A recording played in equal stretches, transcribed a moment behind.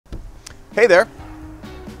Hey there,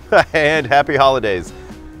 and happy holidays.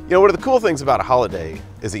 You know, one of the cool things about a holiday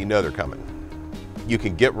is that you know they're coming. You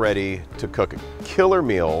can get ready to cook a killer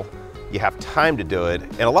meal, you have time to do it,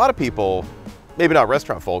 and a lot of people, maybe not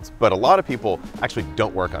restaurant folks, but a lot of people actually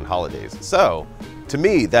don't work on holidays. So, to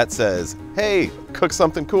me, that says, hey, cook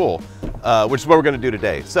something cool, which is what we're gonna do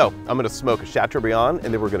today. So, I'm gonna smoke a Chateaubriand,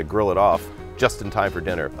 and then we're gonna grill it off just in time for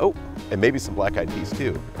dinner. Oh, and maybe some black-eyed peas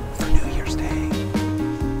too, for New Year's Day.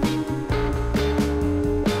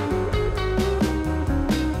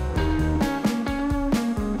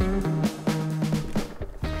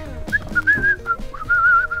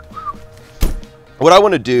 What I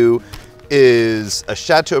want to do is a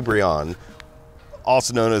Chateaubriand,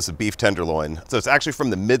 also known as a beef tenderloin. So it's actually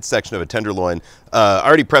from the midsection of a tenderloin. I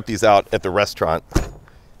already prepped these out at the restaurant,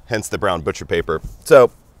 hence the brown butcher paper.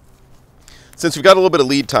 So since we've got a little bit of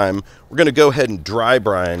lead time, we're going to go ahead and dry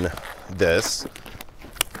brine this.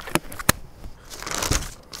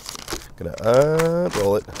 Gonna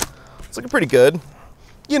unroll it. It's looking pretty good.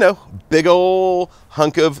 You know, big ol'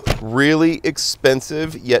 hunk of really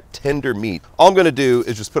expensive yet tender meat. All I'm gonna do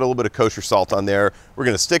is just put a little bit of kosher salt on there. We're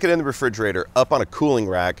gonna stick it in the refrigerator up on a cooling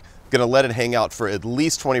rack. Gonna let it hang out for at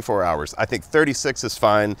least 24 hours. I think 36 is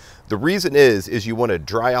fine. The reason is you wanna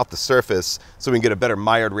dry out the surface so we can get a better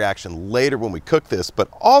Maillard reaction later when we cook this, but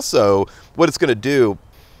also what it's gonna do,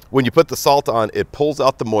 when you put the salt on, it pulls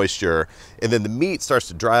out the moisture, and then the meat starts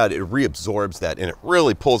to dry out, it reabsorbs that, and it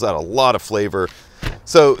really pulls out a lot of flavor.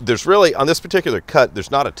 So there's really, on this particular cut,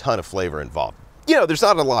 there's not a ton of flavor involved. You know, there's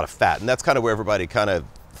not a lot of fat, and that's kind of where everybody kind of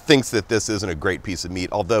thinks that this isn't a great piece of meat,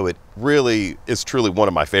 although it really is truly one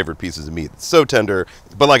of my favorite pieces of meat. It's so tender,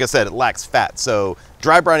 but like I said, it lacks fat. So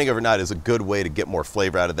dry brining overnight is a good way to get more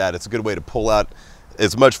flavor out of that. It's a good way to pull out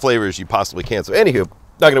as much flavor as you possibly can. So anywho,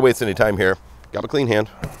 not gonna waste any time here. Got my clean hand.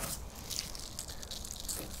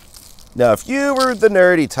 Now, if you were the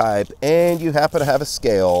nerdy type and you happen to have a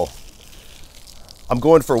scale, I'm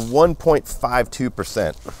going for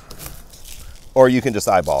 1.52%, or you can just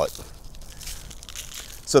eyeball it.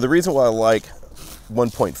 So the reason why I like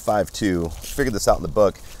 1.52, I figured this out in the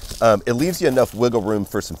book, it leaves you enough wiggle room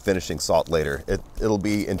for some finishing salt later. It'll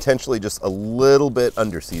be intentionally just a little bit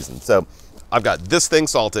under seasoned. So I've got this thing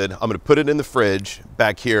salted. I'm gonna put it in the fridge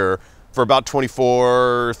back here for about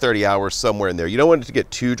 24, 30 hours, somewhere in there. You don't want it to get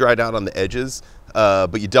too dried out on the edges,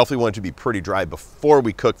 but you definitely want it to be pretty dry before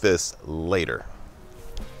we cook this later.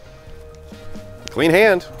 Clean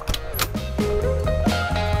hand.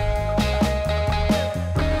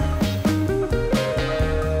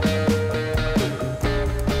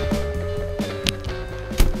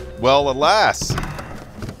 Well, alas,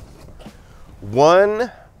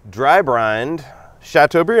 one dry brined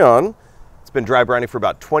Chateaubriand. It's been dry brining for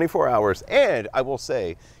about 24 hours, and I will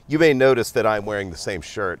say, you may notice that I'm wearing the same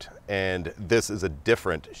shirt, and this is a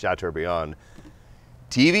different Chateaubriand.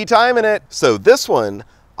 TV time in it. So this one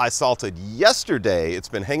I salted yesterday. It's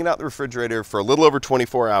been hanging out in the refrigerator for a little over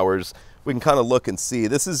 24 hours. We can kind of look and see.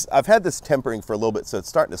 I've had this tempering for a little bit, so it's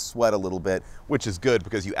starting to sweat a little bit, which is good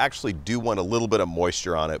because you actually do want a little bit of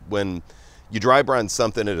moisture on it. When you dry brine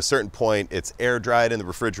something at a certain point, it's air dried in the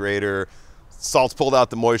refrigerator, salt's pulled out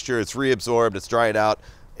the moisture, it's reabsorbed, it's dried out,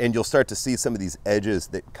 and you'll start to see some of these edges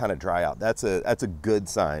that kind of dry out. That's a good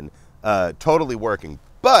sign. Totally working.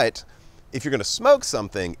 But if you're gonna smoke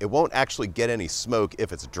something, it won't actually get any smoke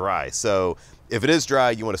if it's dry. So if it is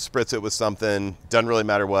dry, you wanna spritz it with something, doesn't really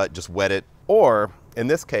matter what, just wet it. Or in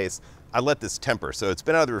this case, I let this temper. So it's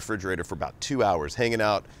been out of the refrigerator for about 2 hours, hanging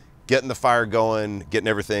out, getting the fire going, getting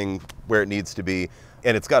everything where it needs to be.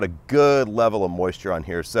 And it's got a good level of moisture on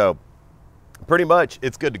here. So pretty much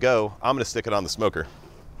it's good to go. I'm gonna stick it on the smoker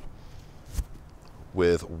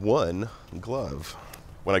with one glove.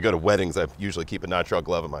 When I go to weddings, I usually keep a nitrile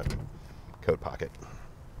glove in my coat pocket.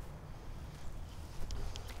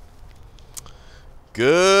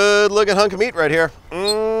 Good looking hunk of meat right here.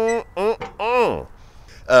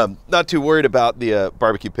 Not too worried about the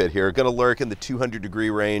barbecue pit here. Gonna lurk in the 200-degree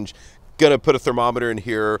range. Gonna put a thermometer in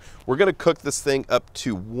here. We're gonna cook this thing up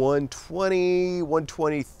to 120,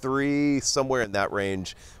 123, somewhere in that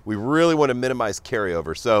range. We really wanna minimize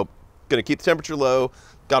carryover. So gonna keep the temperature low.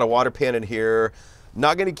 Got a water pan in here.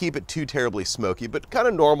 Not gonna keep it too terribly smoky, but kind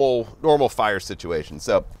of normal fire situation.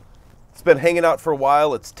 So it's been hanging out for a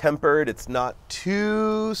while. It's tempered. It's not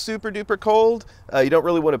too super duper cold. You don't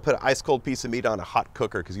really want to put an ice cold piece of meat on a hot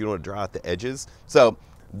cooker because you don't want to dry out the edges. So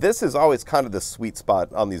this is always kind of the sweet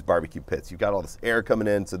spot on these barbecue pits. You've got all this air coming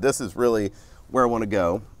in. So this is really where I want to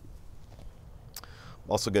go.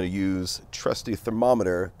 I'm also going to use trusty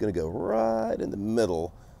thermometer. Going to go right in the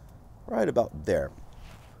middle, right about there.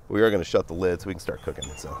 We are going to shut the lid so we can start cooking.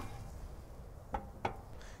 So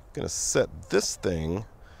Gonna set this thing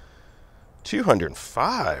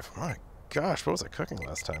 205. My gosh, what was I cooking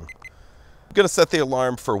last time? I'm gonna set the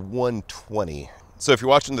alarm for 120. So if you're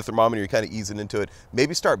watching the thermometer, you're kind of easing into it,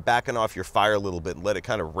 maybe start backing off your fire a little bit and let it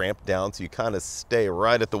kind of ramp down so you kind of stay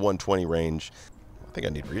right at the 120 range. I think I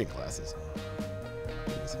need reading glasses.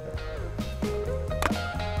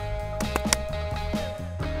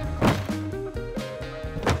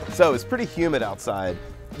 So it's pretty humid outside.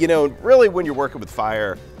 You know, really when you're working with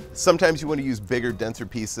fire, sometimes you want to use bigger, denser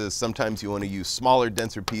pieces. Sometimes you want to use smaller,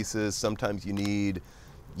 denser pieces. Sometimes you need,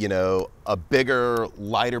 you know, a bigger,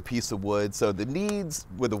 lighter piece of wood. So the needs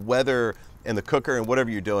with the weather and the cooker and whatever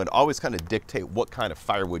you're doing always kind of dictate what kind of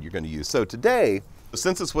firewood you're going to use. So today,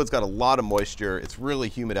 since this wood's got a lot of moisture, it's really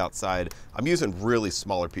humid outside, I'm using really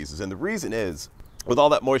smaller pieces. And the reason is, with all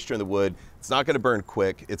that moisture in the wood, it's not going to burn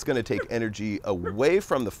quick. It's going to take energy away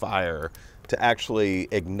from the fire to actually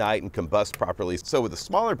ignite and combust properly. So with a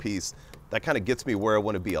smaller piece, that kind of gets me where I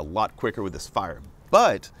want to be a lot quicker with this fire.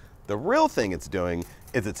 But the real thing it's doing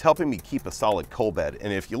is it's helping me keep a solid coal bed.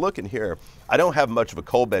 And if you look in here, I don't have much of a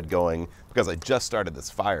coal bed going because I just started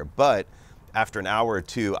this fire, but after an hour or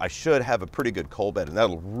two, I should have a pretty good coal bed, and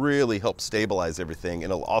that'll really help stabilize everything,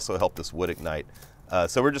 and it'll also help this wood ignite.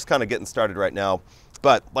 So we're just kind of getting started right now.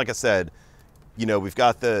 But like I said, you know, we've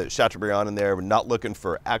got the Chateaubriand in there. We're not looking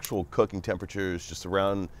for actual cooking temperatures, just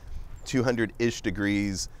around 200-ish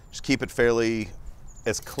degrees. Just keep it fairly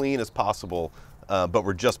as clean as possible, but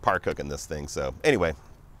we're just par cooking this thing. So anyway,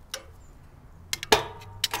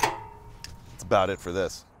 that's about it for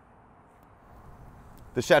this.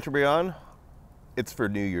 The Chateaubriand, it's for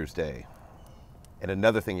New Year's Day. And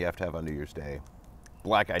another thing you have to have on New Year's Day,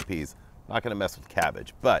 black-eyed peas. Not gonna mess with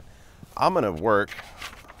cabbage, but I'm gonna work.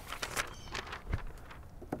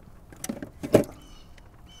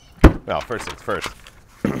 Well, first things first.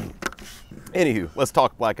 Anywho, let's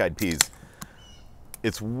talk black-eyed peas.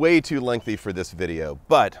 It's way too lengthy for this video,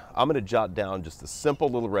 but I'm gonna jot down just a simple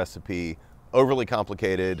little recipe, overly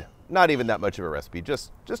complicated, not even that much of a recipe,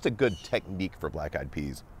 just a good technique for black-eyed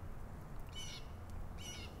peas.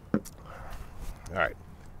 All right,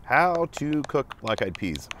 how to cook black-eyed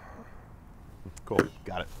peas. Cool,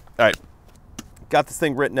 got it. All right, got this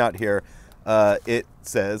thing written out here. It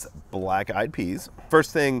says black-eyed peas.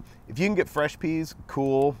 First thing, if you can get fresh peas,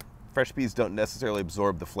 cool. Fresh peas don't necessarily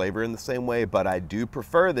absorb the flavor in the same way, but I do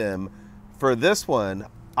prefer them. For this one,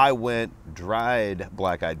 I went dried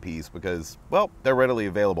black-eyed peas because, well, they're readily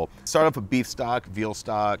available. Start off with beef stock, veal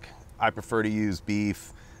stock. I prefer to use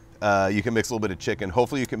beef. You can mix a little bit of chicken.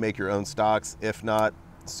 Hopefully you can make your own stocks. If not,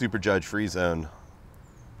 Super Judge Free Zone.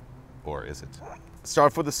 Or is it?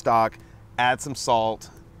 Start off with the stock, add some salt,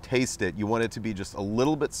 taste it. You want it to be just a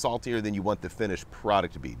little bit saltier than you want the finished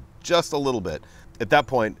product to be, just a little bit. At that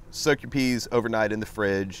point, soak your peas overnight in the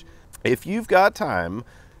fridge. If you've got time,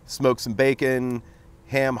 smoke some bacon,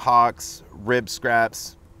 ham hocks, rib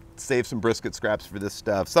scraps, save some brisket scraps for this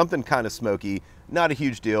stuff. Something kind of smoky, not a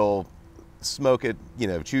huge deal. Smoke it, you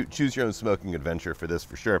know, choose your own smoking adventure for this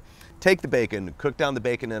for sure. Take the bacon, cook down the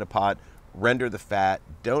bacon in a pot, render the fat.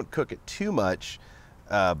 Don't cook it too much,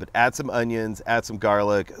 but add some onions, add some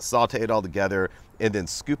garlic, saute it all together, and then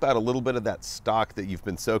scoop out a little bit of that stock that you've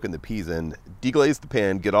been soaking the peas in. Deglaze the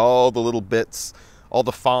pan, get all the little bits, all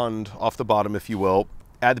the fond off the bottom, if you will.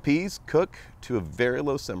 Add the peas, cook to a very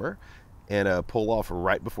low simmer, and pull off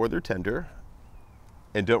right before they're tender.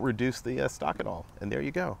 And don't reduce the stock at all. And there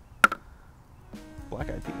you go.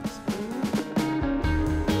 Black-eyed peas.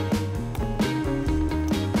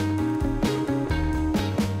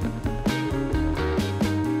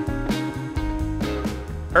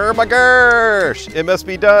 Oh my gosh, it must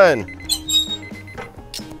be done.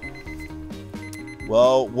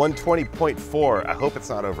 Well, 120.4, I hope it's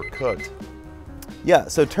not overcooked. Yeah,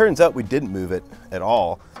 so it turns out we didn't move it at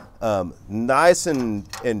all. Nice and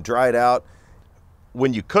dried out.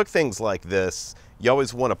 When you cook things like this, you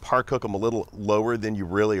always want to par cook them a little lower than you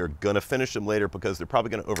really are gonna finish them later because they're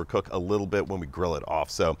probably gonna overcook a little bit when we grill it off.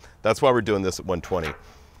 So that's why we're doing this at 120. I'm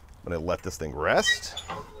gonna let this thing rest.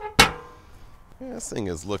 This thing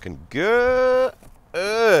is looking good.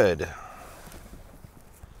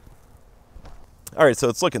 All right, so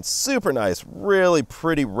it's looking super nice, really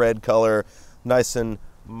pretty red color, nice and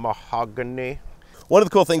mahogany. One of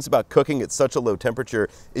the cool things about cooking at such a low temperature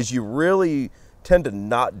is you really tend to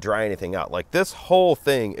not dry anything out. Like this whole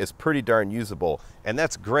thing is pretty darn usable, and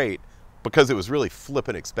that's great because it was really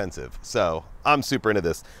flippin' expensive. So I'm super into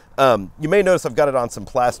this. You may notice I've got it on some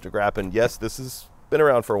plastic wrap, and yes, this has been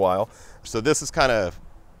around for a while. So this is kind of,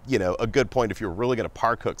 you know, a good point if you're really gonna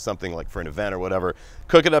par cook something like for an event or whatever.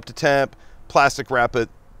 Cook it up to temp, plastic wrap it,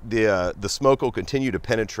 the smoke will continue to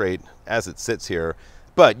penetrate as it sits here,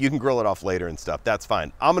 but you can grill it off later and stuff. That's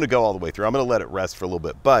fine. I'm gonna go all the way through. I'm gonna let it rest for a little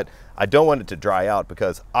bit, but I don't want it to dry out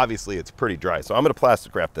because obviously it's pretty dry. So I'm gonna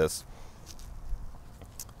plastic wrap this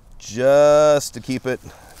just to keep it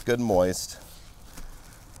good and moist.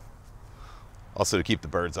 Also to keep the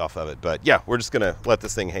birds off of it. But yeah, we're just gonna let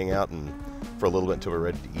this thing hang out and for a little bit until we're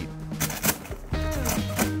ready to eat.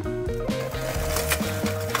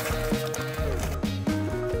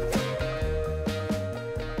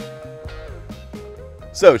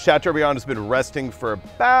 So Chateaubriand has been resting for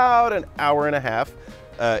about an hour and a half.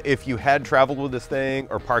 If you had traveled with this thing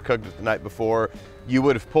or par cooked it the night before, you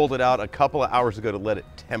would have pulled it out a couple of hours ago to let it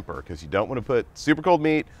temper, because you don't want to put super cold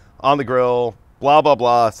meat on the grill, blah, blah,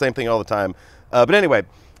 blah, same thing all the time. But anyway,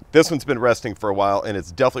 this one's been resting for a while and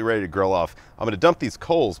it's definitely ready to grill off. I'm gonna dump these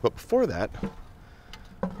coals, but before that,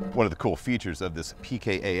 one of the cool features of this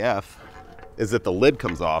PKAF is that the lid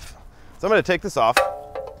comes off. So I'm gonna take this off,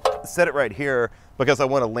 set it right here, because I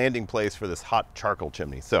want a landing place for this hot charcoal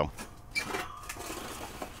chimney. So,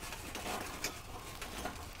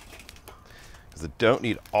 because I don't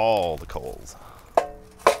need all the coals.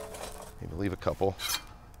 Maybe leave a couple.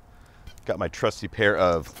 Got my trusty pair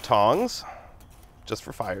of tongs, just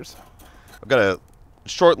for fires. I've got a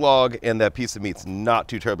short log and that piece of meat's not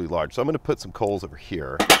too terribly large. So I'm gonna put some coals over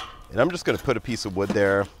here and I'm just gonna put a piece of wood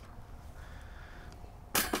there.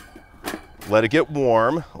 Let it get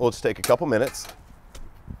warm. We'll just take a couple minutes.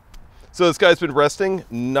 So this guy's been resting,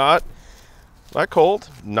 not cold,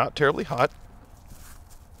 not terribly hot.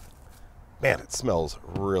 Man, it smells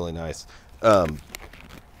really nice.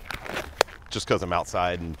 Just because I'm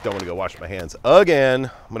outside and don't want to go wash my hands again.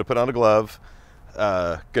 I'm gonna put on a glove.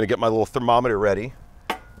 Gonna get my little thermometer ready.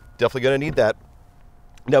 Definitely gonna need that.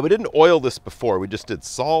 Now, we didn't oil this before. We just did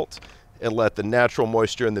salt and let the natural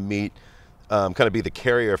moisture in the meat kind of be the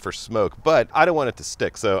carrier for smoke, but I don't want it to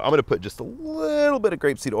stick. So I'm gonna put just a little bit of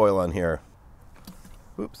grapeseed oil on here.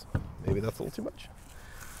 Oops, maybe that's a little too much.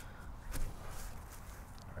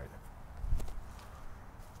 All right.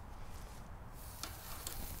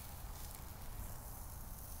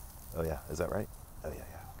 Oh yeah, is that right? Oh yeah,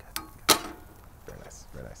 yeah, okay. Very nice,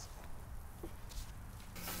 very nice.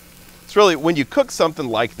 It's really, when you cook something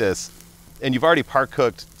like this, and you've already part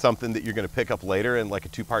cooked something that you're gonna pick up later in like a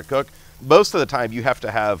 2-part cook, most of the time you have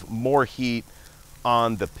to have more heat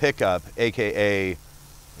on the pickup, AKA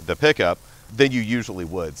the pickup, than you usually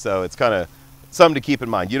would. So it's kind of something to keep in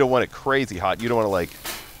mind. You don't want it crazy hot. You don't want to like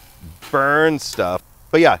burn stuff.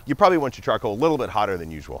 But yeah, you probably want your charcoal a little bit hotter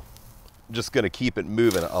than usual. Just gonna keep it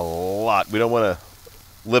moving a lot. We don't want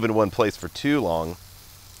to live in one place for too long.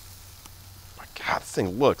 My God, this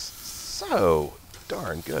thing looks so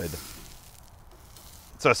darn good.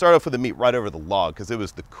 So I start off with the meat right over the log because it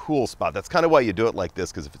was the cool spot. That's kind of why you do it like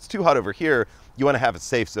this, because if it's too hot over here, you want to have a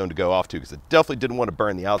safe zone to go off to, because it definitely didn't want to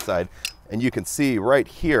burn the outside. And you can see right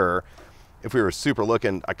here, if we were super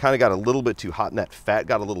looking, I kind of got a little bit too hot and that fat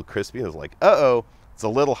got a little crispy. And I was like, uh-oh, it's a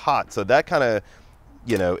little hot. So that kind of,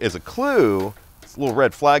 you know, is a clue. It's a little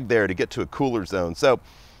red flag there to get to a cooler zone. So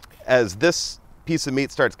as this piece of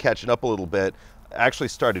meat starts catching up a little bit, I actually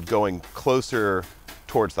started going closer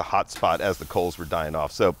towards the hot spot as the coals were dying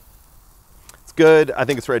off. So it's good. I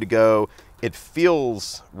think it's ready to go. It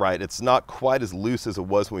feels right. It's not quite as loose as it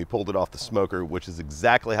was when we pulled it off the smoker, which is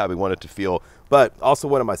exactly how we want it to feel. But also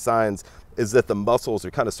one of my signs is that the muscles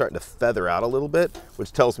are kind of starting to feather out a little bit,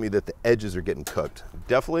 which tells me that the edges are getting cooked.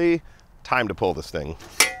 Definitely time to pull this thing.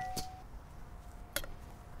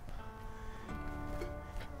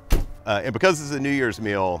 And because this is a New Year's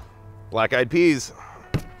meal, black-eyed peas.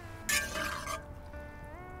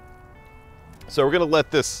 So we're gonna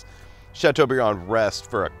let this Chateaubriand rest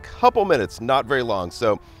for a couple minutes, not very long.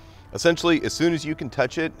 So essentially, as soon as you can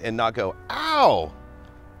touch it and not go, ow,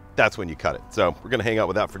 that's when you cut it. So we're gonna hang out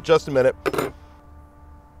with that for just a minute.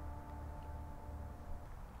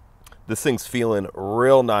 This thing's feeling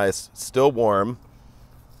real nice, still warm.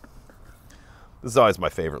 This is always my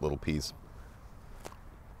favorite little piece.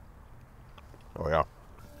 Oh yeah.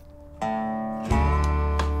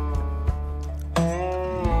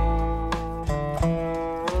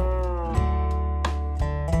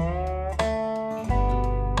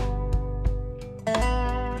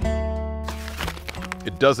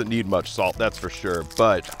 It doesn't need much salt, that's for sure,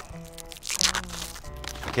 but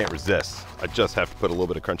I can't resist. I just have to put a little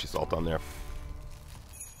bit of crunchy salt on there.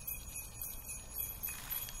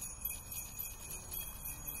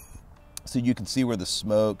 So you can see where the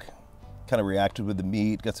smoke kind of reacted with the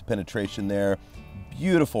meat, got some penetration there.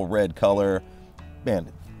 Beautiful red color.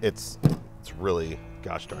 Man, it's really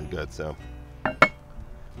gosh darn good. So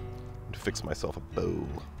fix myself a bowl.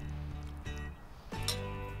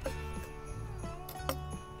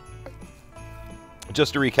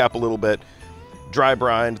 Just to recap a little bit, dry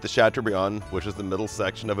brined the Chateaubriand, which is the middle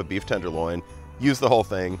section of a beef tenderloin. Use the whole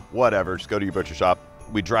thing, whatever, just go to your butcher shop.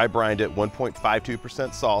 We dry brined it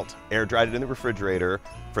 1.52% salt, air dried it in the refrigerator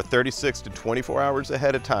for 36 to 24 hours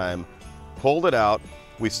ahead of time, pulled it out.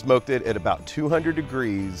 We smoked it at about 200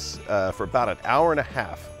 degrees for about an hour and a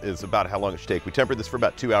half is about how long it should take. We tempered this for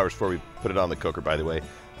about 2 hours before we put it on the cooker, by the way.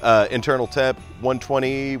 Internal temp,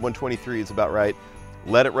 120, 123 is about right.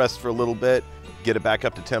 Let it rest for a little bit, get it back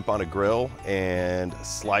up to temp on a grill and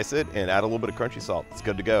slice it and add a little bit of crunchy salt. It's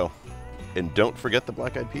good to go. And don't forget the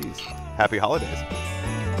black-eyed peas. Happy holidays.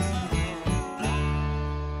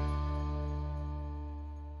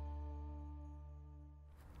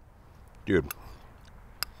 Dude.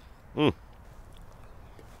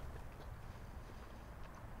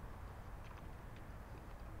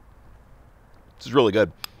 This is really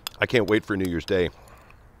good. I can't wait for New Year's Day.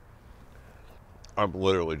 I'm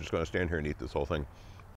literally just going to stand here and eat this whole thing.